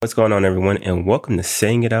What's going on, everyone, and welcome to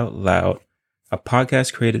Saying It Out Loud, a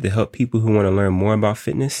podcast created to help people who want to learn more about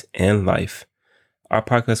fitness and life. Our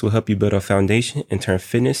podcast will help you build a foundation and turn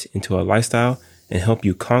fitness into a lifestyle and help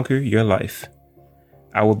you conquer your life.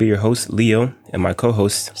 I will be your host, Leo, and my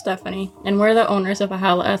co-host, Stephanie, and we're the owners of a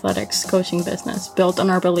Hala Athletics coaching business built on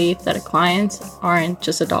our belief that clients aren't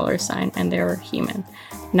just a dollar sign and they're human.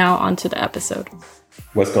 Now on to the episode.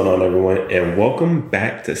 What's going on, everyone, and welcome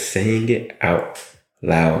back to Saying It Out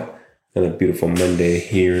Loud. Another beautiful Monday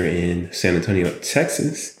here in San Antonio,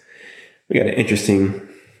 Texas. We got an interesting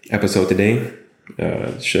episode today.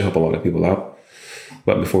 Should help a lot of people out.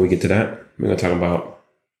 But before we get to that, we're going to talk about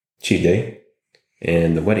cheat day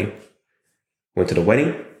and the wedding. Went to the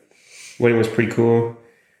wedding. Wedding was pretty cool.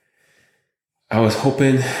 I was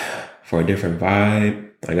hoping for a different vibe.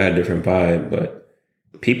 I got a different vibe, but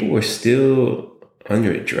people were still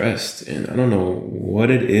underdressed. And I don't know what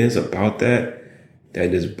it is about that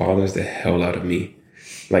just bothers the hell out of me.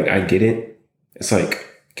 Like, I get it. It's like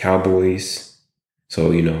cowboys.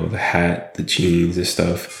 So, you know, the hat, the jeans and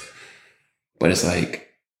stuff. But it's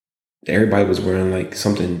like everybody was wearing like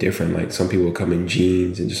something different. Like some people would come in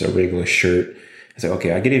jeans and just a regular shirt. It's like,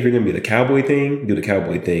 okay, I get it. If you're going to be the cowboy thing, do the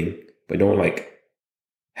cowboy thing. But don't like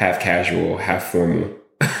half casual, half formal.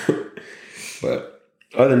 But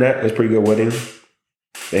other than that, it was a pretty good wedding.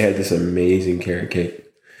 They had this amazing carrot cake.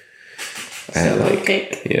 I had like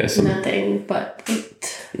cake, nothing but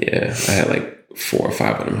meat. Yeah, I had like 4 or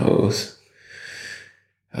 5 of them hoes.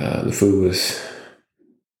 The food was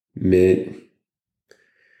mid.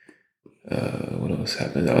 What else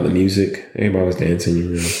happened? The music. Everybody was dancing, you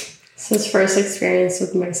know. It's his first experience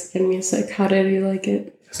with Mexican music. How did you like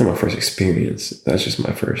it? That's not my first experience. That's just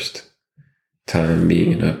my first time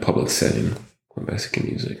being in a public setting with Mexican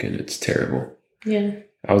music, and it's terrible. Yeah.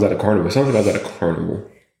 I was at a carnival. It sounds like I was at a carnival.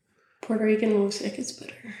 Puerto Rican music is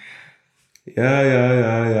better.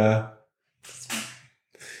 Yeah.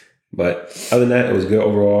 But other than that, it was good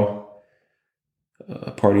overall.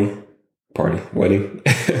 Party, wedding.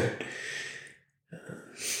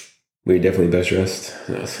 We were definitely best dressed.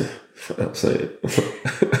 I'm saying.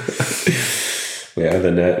 Yeah, other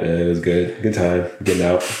than that, it was good. Good time getting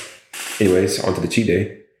out. Anyways, on to the cheat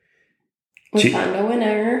day. We found a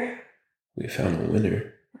winner.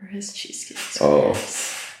 For his cheesecake. Oh,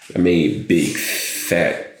 I made big,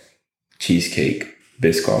 fat cheesecake,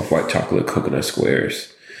 Biscoff, white chocolate, coconut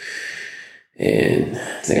squares. And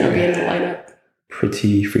it's going to be in the lineup.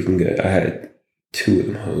 Pretty freaking good. I had 2 of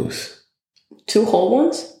them hoes. 2 whole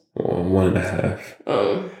ones? Well, 1.5.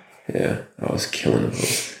 Oh. Yeah, I was killing them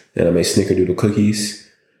hoes. And I made snickerdoodle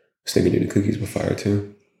cookies. Snickerdoodle cookies were fire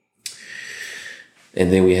too.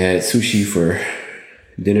 And then we had sushi for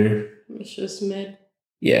dinner. It's just mid.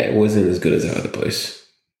 Yeah, it wasn't as good as the other place.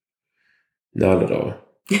 Not at all.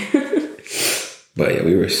 But yeah,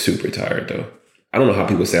 we were super tired though. I don't know how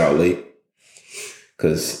people stay out late.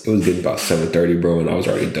 Because it was getting about 7:30, bro, and I was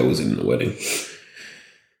already dozing in the wedding.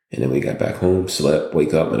 And then we got back home, slept,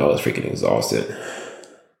 wake up, and I was freaking exhausted.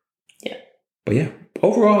 Yeah. But yeah,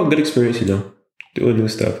 overall, good experience, you know. Doing new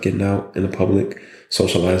stuff, getting out in the public,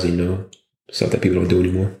 socializing, you know. Stuff that people don't do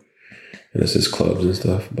anymore. And it's just clubs and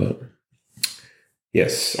stuff. But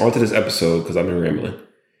yes, on to this episode, because I've been rambling.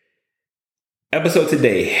 Episode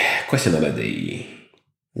today, question of the day.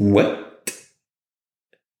 What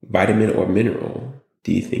vitamin or mineral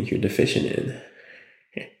do you think you're deficient in?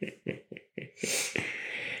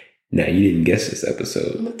 Now, you didn't guess this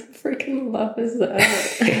episode. What the freaking love is that?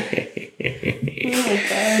 Oh my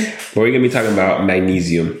God. We're going to be talking about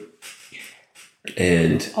magnesium.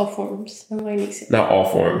 And all forms of magnesium. Not all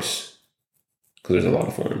forms, because there's a lot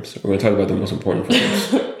of forms. We're going to talk about the most important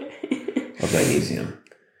forms of magnesium.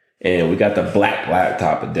 And we got the black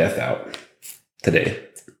laptop of death out today.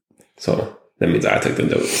 So that means I took the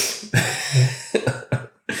notes.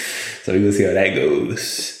 So we'll see how that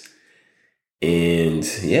goes. And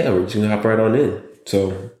yeah, we're just going to hop right on in.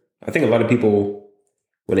 So I think a lot of people,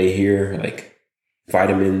 when they hear like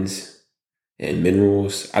vitamins and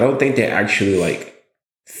minerals, I don't think they actually like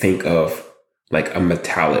think of like a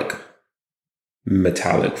metallic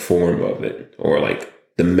form of it, or like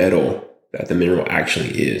the metal that the mineral actually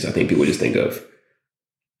is. I think people just think of,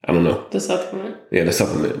 I don't know. The supplement. Yeah, the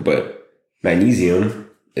supplement. But magnesium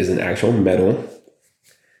is an actual metal,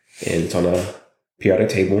 and it's on a periodic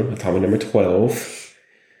table, atomic number 12.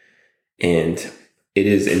 And it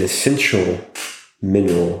is an essential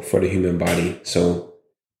mineral for the human body. So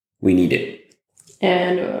we need it.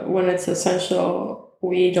 And when it's essential,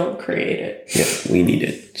 we don't create it. Yeah, we need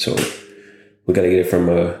it. So we got to get it from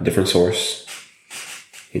a different source,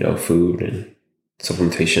 you know, food and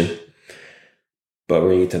supplementation. but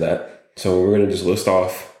we're going to get to that. So we're going to just list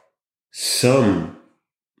off some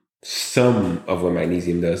of what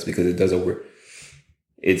magnesium does, because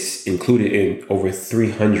it's included in over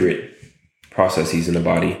 300 processes in the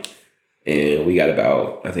body. And we got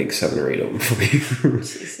about, I think, 7 or 8 of them for you.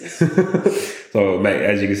 Jesus. So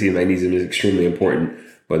as you can see, magnesium is extremely important,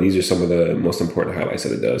 but these are some of the most important highlights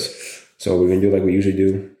that it does. So we're going to do like we usually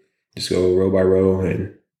do. Just go row by row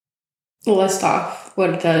and list off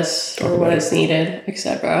what it does or what is needed,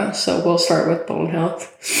 etc. So we'll start with bone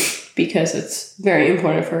health because it's very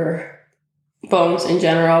important for bones in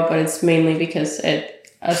general, but it's mainly because it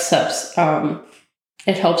helps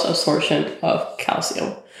absorption of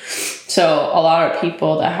calcium. So a lot of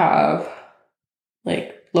people that have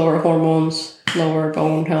like lower hormones, lower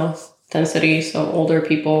bone health density, so older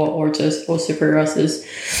people or just osteoporosis.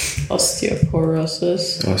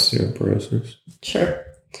 Sure.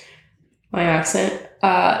 My accent.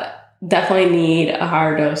 Definitely need a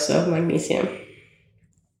higher dose of magnesium.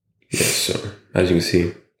 Yes, so as you can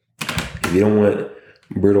see, if you don't want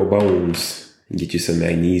brittle bones, get you some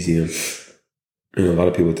magnesium. You know, a lot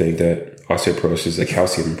of people think that osteoporosis is a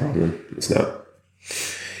calcium problem. It's not.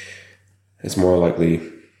 It's more likely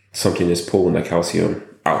something that's pulling the calcium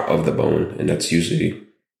out of the bone, and that's usually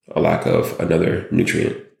a lack of another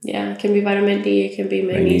nutrient. Yeah, it can be vitamin D, it can be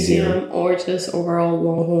magnesium. Or just overall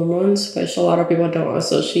low hormones, which a lot of people don't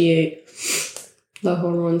associate low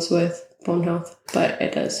hormones with bone health, but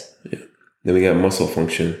it does. Yeah. Then we got muscle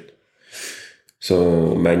function.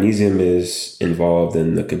 So magnesium is involved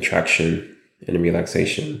in the contraction and the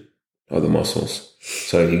relaxation of the muscles.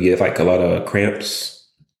 So if you get like a lot of cramps,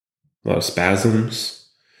 a lot of spasms,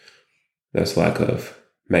 that's lack of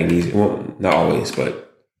magnesium. Well, not always, but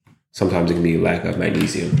sometimes it can be lack of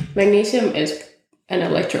magnesium. Magnesium is an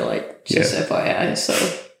electrolyte, just FYI. So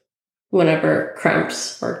whenever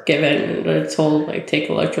cramps are given and they're told like take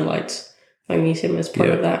electrolytes, magnesium is part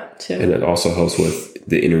of that too. And it also helps with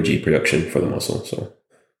the energy production for the muscle. So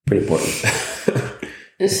pretty important.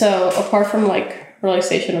 And so apart from like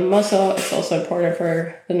relaxation of muscle, it's also important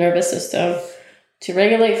for the nervous system to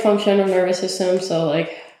regulate function of nervous system. So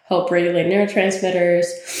like help regulate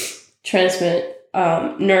neurotransmitters, transmit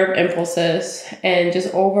nerve impulses, and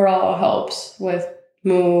just overall helps with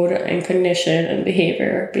mood and cognition and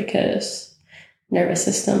behavior, because nervous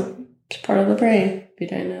system is part of the brain. If you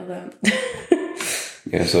didn't know that.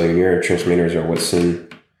 Yeah, so your neurotransmitters are what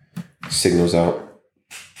send signals out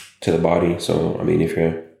to the body. So, I mean, if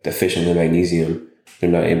you're deficient in magnesium,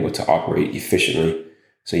 they're not able to operate efficiently.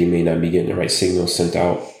 So you may not be getting the right signals sent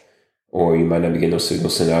out, or you might not be getting those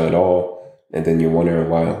signals sent out at all. And then you're wondering,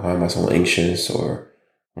 why am I so anxious, or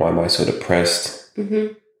why am I so depressed?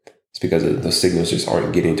 Mm-hmm. It's because the signals just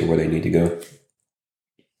aren't getting to where they need to go.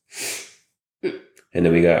 And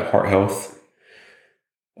then we got heart health.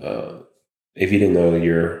 If you didn't know,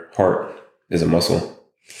 your heart is a muscle.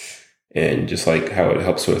 And just like how it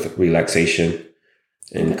helps with relaxation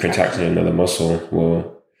and contraction of the muscle,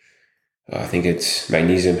 well, I think it's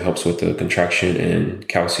magnesium helps with the contraction and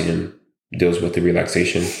calcium deals with the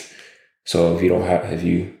relaxation. So if you don't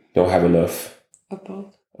have enough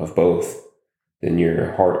of both, then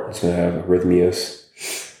your heart is going to have arrhythmias,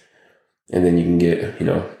 and then you can get,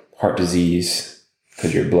 heart disease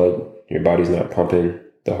because your body's not pumping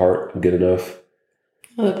the heart good enough.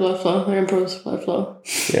 The blood flow, it improves blood flow.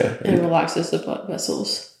 Yeah. And relaxes the blood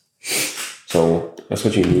vessels. So that's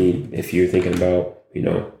what you need if you're thinking about,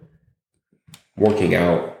 working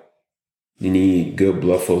out. You need good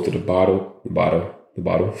blood flow to the body.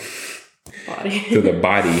 Through the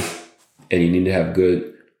body, and you need to have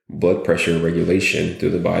good blood pressure regulation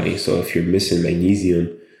through the body. So if you're missing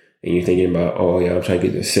magnesium and you're thinking about, I'm trying to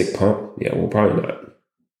get a sick pump, probably not.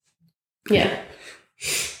 Yeah.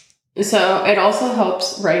 So it also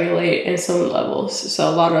helps regulate insulin levels. So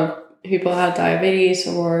a lot of people have diabetes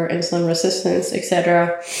or insulin resistance,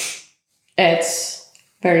 etc. It's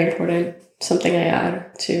very important. Something I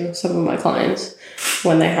add to some of my clients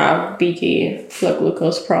when they have BG, blood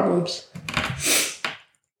glucose problems.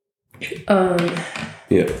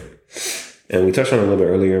 Yeah. And we touched on it a little bit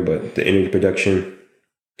earlier, but the energy production,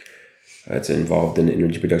 it's involved in the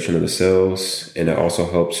energy production of the cells, and it also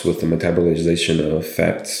helps with the metabolization of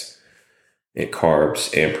fats and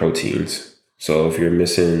carbs and proteins. So if you're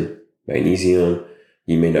missing magnesium,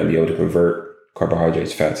 you may not be able to convert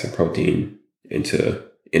carbohydrates, fats, and protein into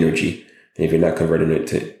energy. And if you're not converting it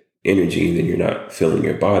to energy, then you're not feeling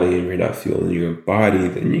your body. And if you're not feeling your body,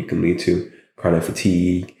 then you can lead to chronic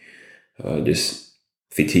fatigue, just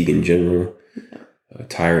fatigue in general,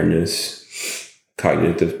 tiredness,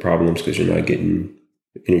 cognitive problems because you're not getting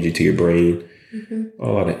energy to your brain, a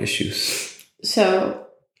lot of issues. So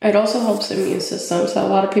it also helps the immune system. So a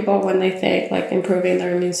lot of people, when they think like improving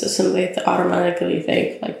their immune system, they automatically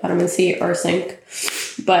think like vitamin C or zinc.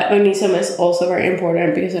 But magnesium is also very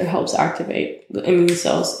important because it helps activate the immune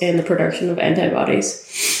cells in the production of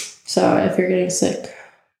antibodies. So if you're getting sick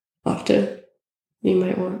often, you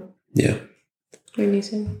might want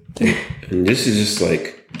magnesium. And this is just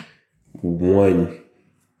like one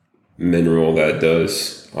mineral that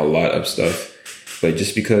does a lot of stuff. But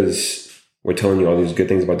just because we're telling you all these good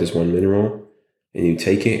things about this one mineral and you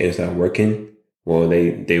take it and it's not working, well,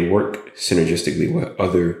 they work synergistically with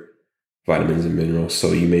other vitamins and minerals.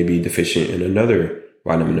 So you may be deficient in another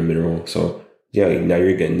vitamin and mineral. So yeah, now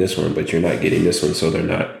you're getting this one, but you're not getting this one. So they're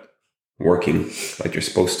not working like you're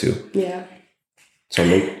supposed to. Yeah. So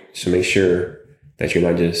make sure that you're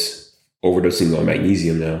not just overdosing on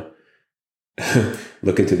magnesium now.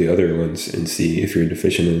 Look into the other ones and see if you're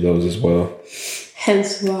deficient in those as well.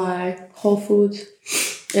 Hence why Whole Foods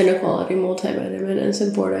and a quality multivitamin is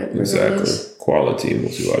important. Exactly. Quality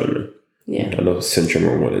multivitamin. Yeah. I know Centrum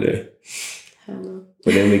are one a day. I don't know.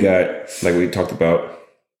 But then we got, like we talked about,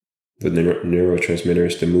 the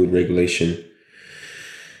neurotransmitters, the mood regulation.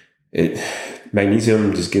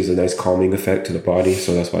 Magnesium just gives a nice calming effect to the body.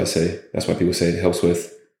 So that's why people say it helps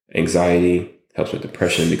with anxiety, helps with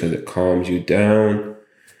depression because it calms you down.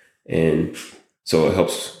 And so it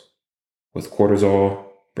helps with cortisol,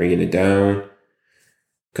 bringing it down.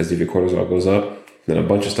 Because if your cortisol goes up, then a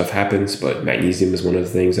bunch of stuff happens. But magnesium is one of the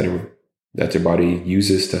things that your body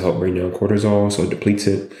uses to help bring down cortisol. So it depletes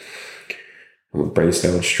it. And it brings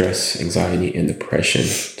down stress, anxiety, and depression.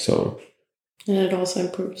 So, and it also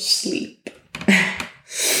improves sleep.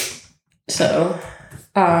 So,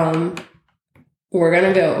 we're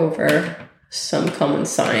going to go over some common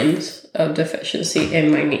signs of deficiency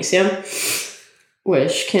in magnesium,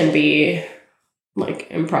 which can be like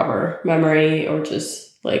improper memory or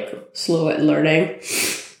just like slow at learning,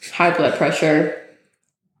 high blood pressure,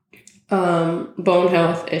 bone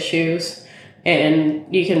health issues,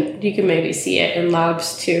 and you can maybe see it in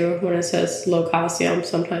labs too when it says low calcium.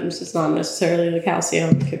 Sometimes it's not necessarily the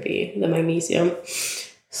calcium; it could be the magnesium.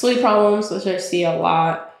 Sleep problems, which I see a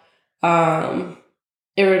lot.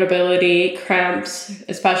 Irritability, cramps,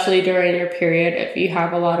 especially during your period. If you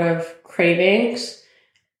have a lot of cravings,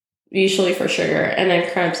 usually for sugar, and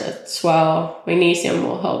then cramps that swell, magnesium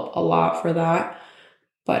will help a lot for that.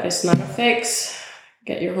 But it's not a fix.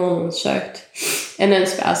 Get your hormones checked. And then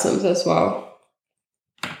spasms as well.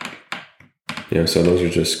 Yeah, so those are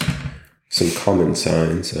just some common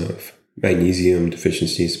signs of magnesium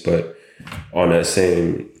deficiencies. But on that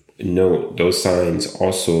same note, those signs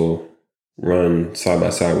also run side by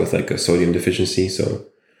side with like a sodium deficiency. So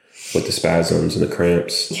with the spasms and the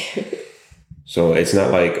cramps. So it's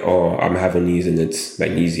not like, oh, I'm having these and it's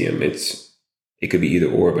magnesium. It could be either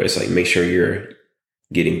or, but it's like make sure you're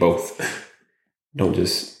getting both. Don't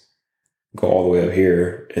just go all the way up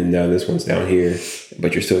here and now this one's down here,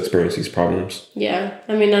 but you're still experiencing these problems. Yeah.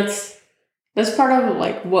 I mean, that's part of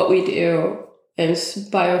like what we do is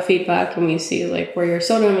biofeedback, and we see like where your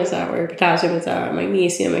sodium is at, where your potassium is at,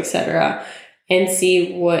 magnesium, etc., and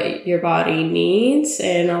see what your body needs.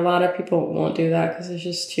 And a lot of people won't do that because it's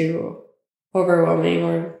just too overwhelming,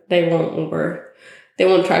 or they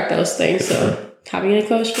won't track those things. So having a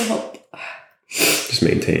coach will help. Just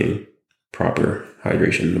maintain proper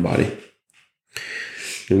hydration in the body.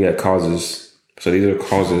 Then we got causes. So these are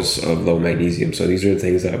causes of low magnesium. So these are the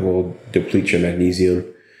things that will deplete your magnesium.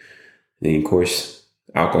 And then, of course,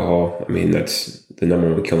 alcohol. I mean, that's the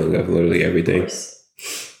number one killing of literally everything.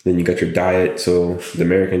 Then you got your diet. So the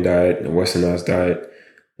American diet, the Westernized diet,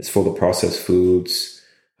 it's full of processed foods.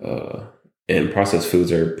 And processed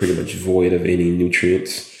foods are pretty much void of any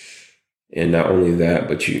nutrients. And not only that,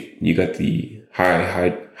 but you got the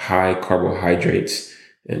high carbohydrates,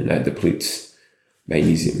 and that depletes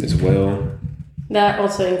magnesium as well. That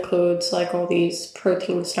also includes like all these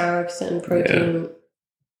protein snacks and protein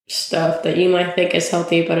stuff that you might think is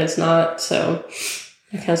healthy, but it's not. So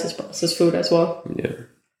it counts as processed food as well. Yeah.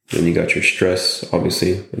 Then you got your stress,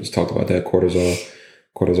 obviously. I just talked about that.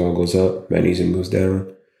 Cortisol goes up, magnesium goes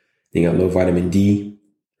down. Then you got low vitamin D.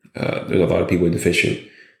 There's a lot of people deficient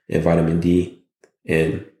in vitamin D,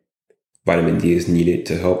 and vitamin D is needed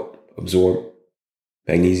to help absorb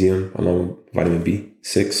magnesium along with vitamin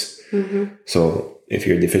B6. Mm-hmm. So if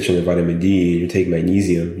you're deficient in vitamin D and you take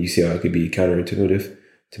magnesium, you see how it could be counterintuitive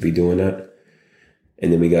to be doing that.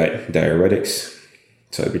 And then we got diuretics.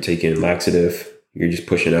 So if you're taking laxative, you're just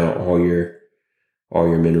pushing out all your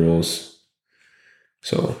minerals.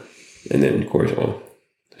 So, and then of course,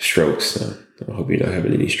 strokes. I hope you're not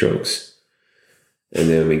having any strokes. And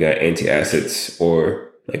then we got antacids,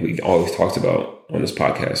 or like we always talked about on this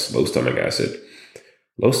podcast, low stomach acid.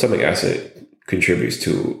 Low stomach acid contributes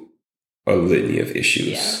to a litany of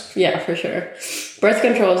issues. Yeah, for sure. Birth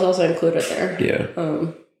control is also included there.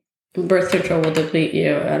 Yeah. Birth control will deplete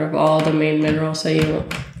you out of all the main minerals that you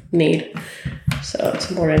need. So it's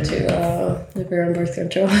important to if you're on birth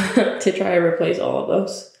control to try to replace all of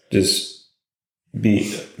those. Just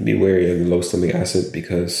be wary of low stomach acid,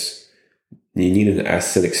 because you need an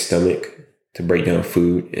acidic stomach to break down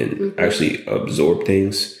food and actually absorb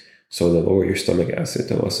things. So the lower your stomach acid,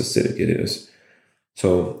 the less acidic it is.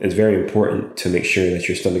 So it's very important to make sure that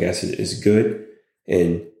your stomach acid is good.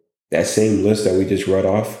 And that same list that we just read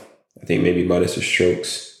off, I think maybe minus the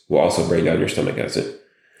strokes, will also break down your stomach acid.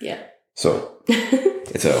 Yeah. So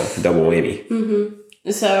it's a double whammy.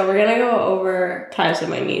 So we're going to go over types of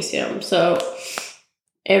magnesium. So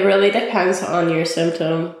it really depends on your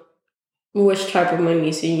symptom, which type of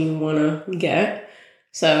magnesium you want to get.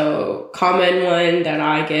 So common one that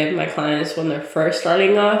I give my clients when they're first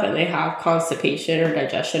starting off and they have constipation or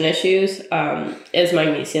digestion issues is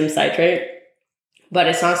magnesium citrate. But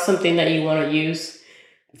it's not something that you want to use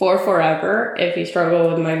for forever. If you struggle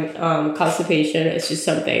with constipation, it's just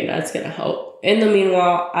something that's going to help in the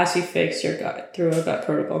meanwhile as you fix your gut through a gut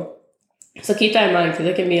protocol. So keep that in mind, because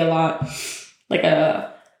it can be a lot like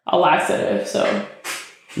a laxative. So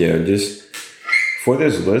yeah, just for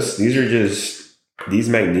this list, these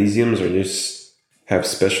magnesiums are just have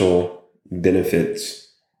special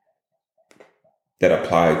benefits that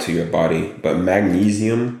apply to your body. But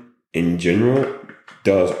magnesium in general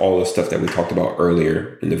does all the stuff that we talked about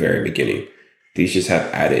earlier in the very beginning. These just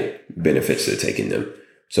have added benefits to taking them.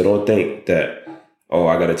 So don't think that, oh,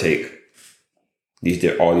 I got to take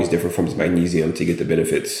all these different forms of magnesium to get the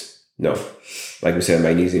benefits. No. Like we said,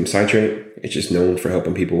 magnesium citrate, it's just known for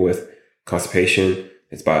helping people with constipation.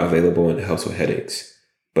 It's bioavailable and it helps with headaches.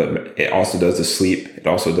 But it also does the sleep. It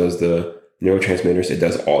also does the neurotransmitters. It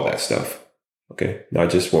does all that stuff. Okay? Not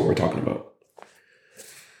just what we're talking about.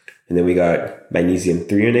 And then we got magnesium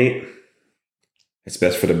threonate. It's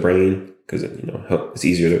best for the brain because it's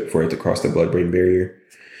easier for it to cross the blood-brain barrier.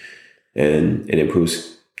 And it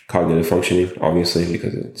improves cognitive functioning, obviously,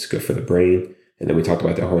 because it's good for the brain. And then we talked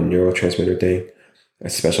about that whole neurotransmitter thing.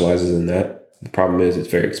 It specializes in that. The problem is it's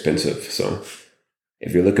very expensive. So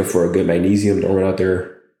if you're looking for a good magnesium, don't run out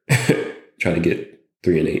there trying to get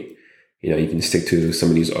threonate. You can stick to some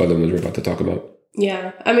of these other ones we're about to talk about.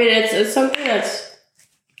 Yeah. I mean, it's something that's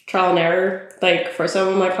trial and error. Like for some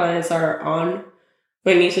of my clients that are on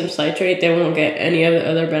magnesium citrate, they won't get any of the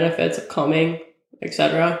other benefits of calming,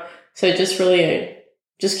 etc. So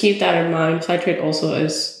just keep that in mind. Citrate also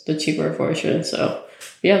is the cheaper version. So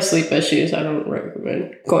if you have sleep issues, I don't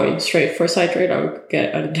recommend going straight for citrate. I would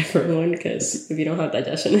get a different one, because if you don't have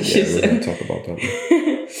digestion issues. Yeah, we're going to talk about that.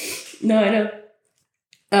 No, I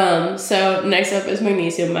know. So next up is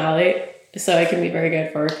magnesium malate. So it can be very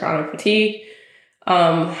good for chronic fatigue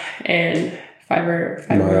and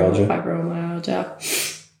fibromyalgia.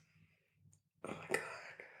 Oh my God.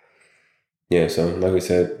 Yeah, so like we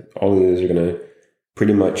said, all of these are going to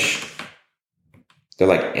pretty much, they're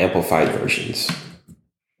like amplified versions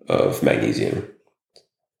of magnesium.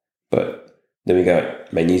 But then we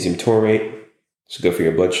got magnesium taurate. It's good for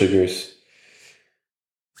your blood sugars.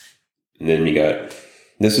 And then we got,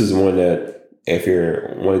 this is one that if you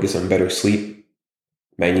want to get some better sleep,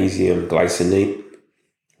 magnesium glycinate,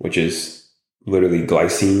 which is literally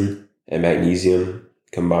glycine and magnesium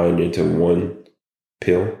combined into one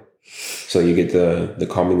pill. So you get the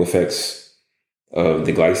calming effects of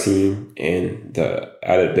the glycine and the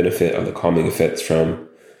added benefit of the calming effects and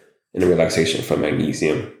the relaxation from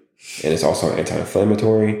magnesium. And it's also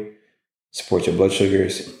anti-inflammatory, supports your blood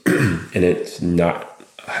sugars, and it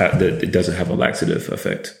doesn't have a laxative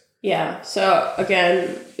effect. Yeah. So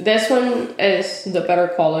again, this one is the better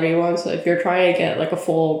quality one. So if you're trying to get like a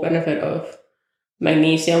full benefit of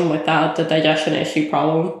magnesium without the digestion issue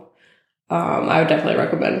problem, I would definitely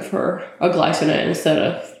recommend for a glycinate instead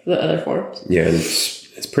of the other forms. Yeah, and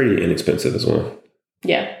it's pretty inexpensive as well.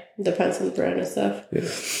 Yeah, depends on the brand and stuff. Yeah.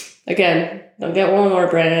 Again, don't get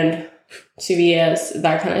Walmart brand, CVS,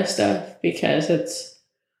 that kind of stuff, because it's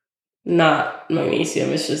not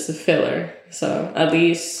magnesium. It's just a filler. So at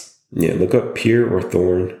least... Yeah, look up Pure or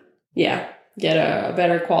Thorn. Yeah, get a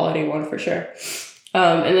better quality one for sure.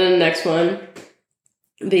 And then the next one,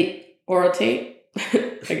 the orotate.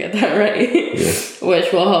 I get that right. Yeah.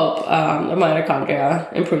 Which will help the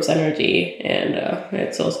mitochondria, improves energy, and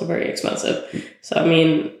it's also very expensive. So I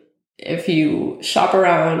mean, if you shop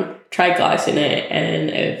around, try glycinate, and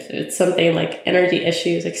if it's something like energy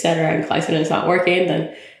issues, etc., and glycinate is not working,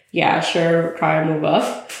 then yeah, sure, try and move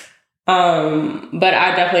up. But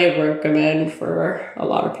I definitely recommend for a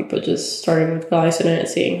lot of people just starting with glycinate and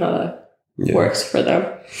seeing how that works for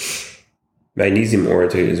them. Magnesium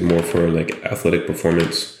orotate is more for like athletic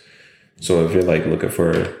performance. So if you're like looking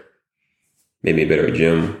for maybe a better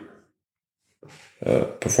gym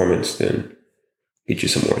performance, then get you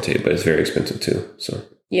some orotate, but it's very expensive too. So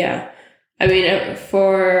yeah, I mean,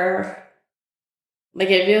 for like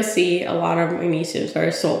if you'll see a lot of magnesiums that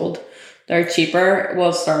are sold, they're cheaper.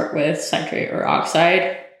 We'll start with citrate or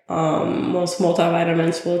oxide. Most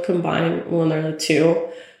multivitamins will combine one or the two.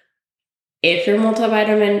 If your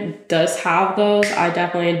multivitamin does have those, I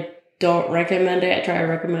definitely don't recommend it. I try to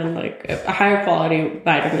recommend like a higher quality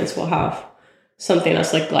vitamins will have something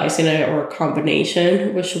that's like glycinate or a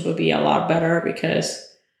combination, which would be a lot better because,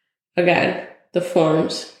 again, the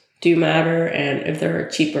forms do matter. And if they're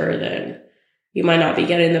cheaper, then you might not be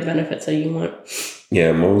getting the benefits that you want.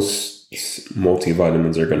 Yeah, most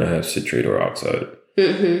multivitamins are going to have citrate or oxide.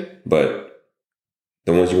 Mm-hmm. But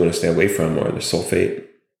the ones you want to stay away from are the sulfate,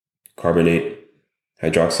 carbonate,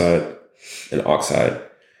 hydroxide, and oxide.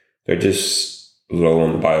 They're just low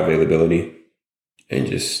on the bioavailability and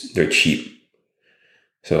just they're cheap.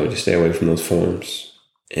 So just stay away from those forms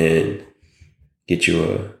and get you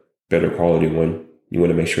a better quality one. You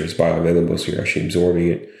want to make sure it's bioavailable so you're actually absorbing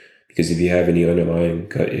it. Because if you have any underlying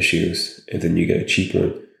gut issues and then you get a cheap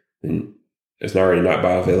one, then it's already not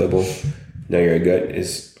bioavailable. Now your gut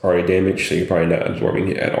is already damaged, so you're probably not absorbing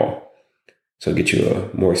it at all. So get you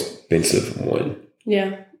a more expensive one.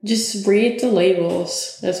 Yeah. Just read the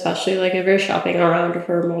labels, especially like if you're shopping around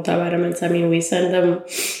for multivitamins. I mean, we send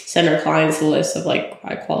our clients a list of like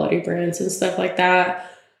high quality brands and stuff like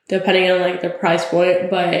that, depending on like the price point,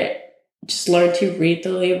 but just learn to read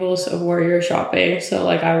the labels of where you're shopping. So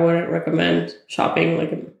like I wouldn't recommend shopping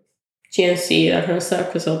like GNC, that kind of stuff,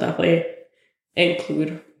 because they'll definitely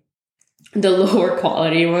include the lower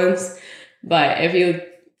quality ones. But if you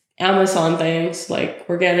Amazon things like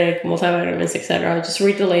organic multivitamins, etc., just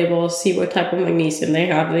read the labels, see what type of magnesium they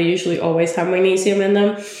have. They usually always have magnesium in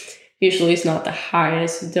them. Usually it's not the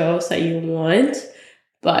highest dose that you want,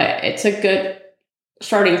 but it's a good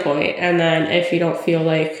starting point. And then if you don't feel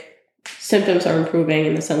like symptoms are improving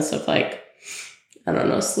in the sense of like, I don't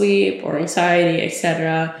know, sleep or anxiety,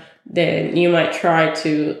 etc., then you might try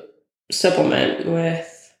to supplement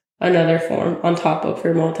with another form on top of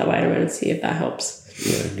your multivitamin and see if that helps.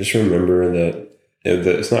 Yeah, just remember that if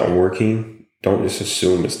it's not working, don't just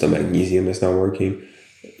assume it's the magnesium that's not working.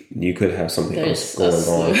 You could have something else going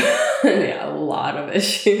on. Yeah, a lot of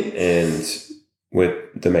issues. And with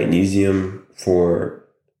the magnesium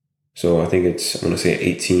so I think I want to say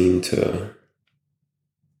 18 to,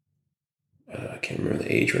 I can't remember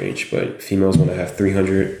the age range, but females want to have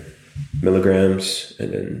 300 milligrams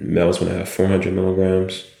and then males want to have 400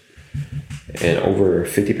 milligrams. And over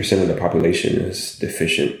 50% of the population is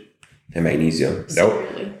deficient in magnesium.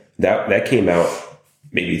 That came out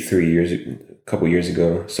maybe a couple years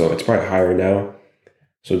ago. So it's probably higher now.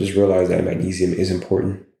 So just realize that magnesium is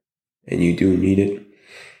important and you do need it.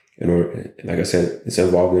 And like I said, it's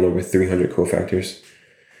involved in over 300 cofactors.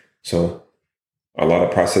 So a lot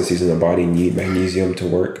of processes in the body need magnesium to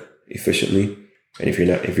work efficiently. And if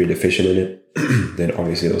you're deficient in it, then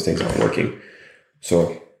obviously those things aren't working.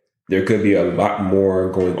 So there could be a lot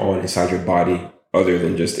more going on inside your body other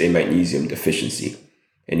than just a magnesium deficiency.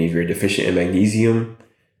 And if you're deficient in magnesium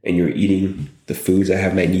and you're eating the foods that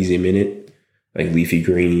have magnesium in it, like leafy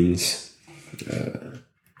greens,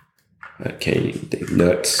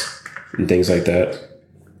 nuts, and things like that.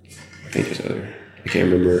 I think there's I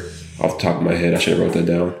can't remember off the top of my head. I should have wrote that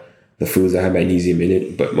down. The foods that have magnesium in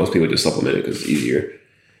it, but most people just supplement it because it's easier.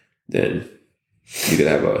 Then you could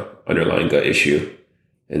have a underlying gut issue.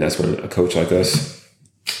 And that's when a coach like us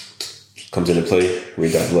comes into play,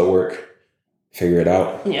 read that blood work, figure it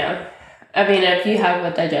out. Yeah. I mean, if you have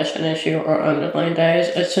a digestion issue or underlying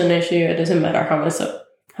digestion issue, it doesn't matter how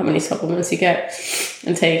many supplements you get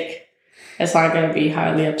and take. It's not going to be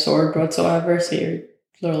highly absorbed whatsoever, so you're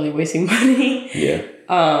literally wasting money. Yeah.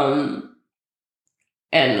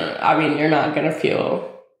 And I mean, you're not going to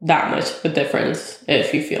feel that much of a difference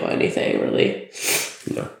if you feel anything, really.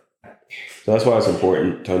 No. So that's why it's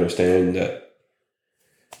important to understand that,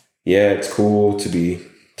 yeah, it's cool to be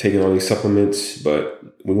taking all these supplements, but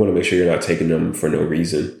we want to make sure you're not taking them for no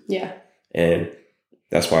reason. Yeah. And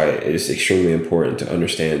that's why it's extremely important to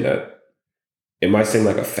understand that it might seem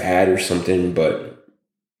like a fad or something, but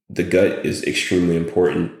the gut is extremely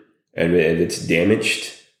important. And if it's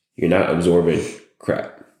damaged, you're not absorbing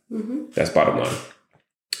crap. That's bottom line.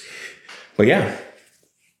 But yeah,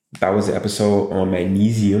 that was the episode on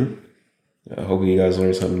magnesium. I hope you guys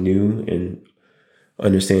learned something new and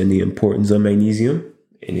understand the importance of magnesium.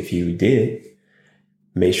 And if you did,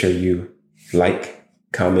 make sure you like,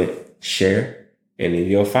 comment, share, and leave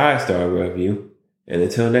your 5-star review. And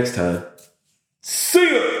until next time, see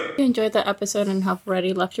ya! If you enjoyed the episode and have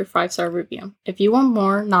already left your 5-star review. If you want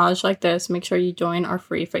more knowledge like this, make sure you join our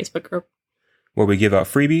free Facebook group, where we give out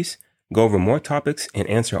freebies, go over more topics, and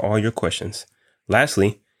answer all your questions.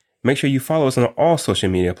 Lastly, make sure you follow us on all social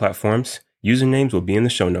media platforms. Usernames will be in the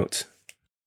show notes.